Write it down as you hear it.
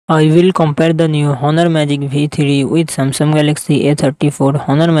I will compare the new Honor Magic V3 with Samsung Galaxy A34.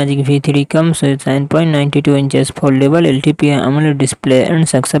 Honor Magic V3 comes with 9.92 inches foldable LTPA AMOLED display and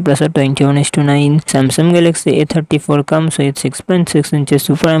success ratio 21:9. Samsung Galaxy A34 comes with 6.6 inches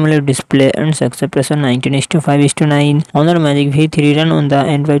Super AMOLED display and success ratio 19:5:9. Honor Magic V3 run on the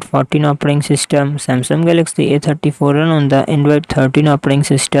Android 14 operating system. Samsung Galaxy A34 run on the Android 13 operating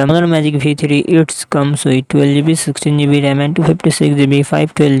system. Honor Magic V3 it comes with 12GB, 16GB RAM and 256GB,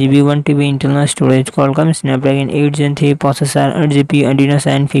 512GB, 1TB internal storage. Qualcomm Snapdragon 8 Gen 3 processor, 8GB Adreno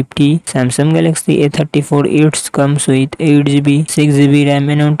 750. Samsung Galaxy A34 it comes with 8GB, 6GB RAM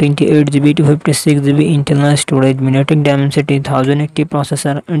and 128GB, 256GB internal storage. MediaTek Dimensity 1080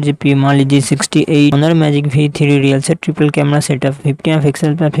 processor, 8GB Mali G68. Honor Magic V3 real set triple camera setup,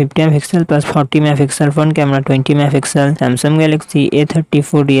 50MP plus 50MP plus 40MP front camera, 20MP. Samsung Galaxy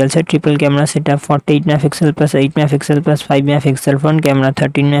A34 real set triple camera setup, 48MP plus 8MP plus 5MP front camera,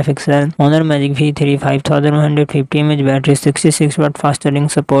 13MP. Honor Magic V3 5150 mAh battery, 66W fast charging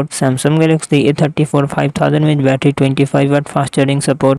support. Samsung Galaxy A34 5000 mAh battery, 25W fast charging support.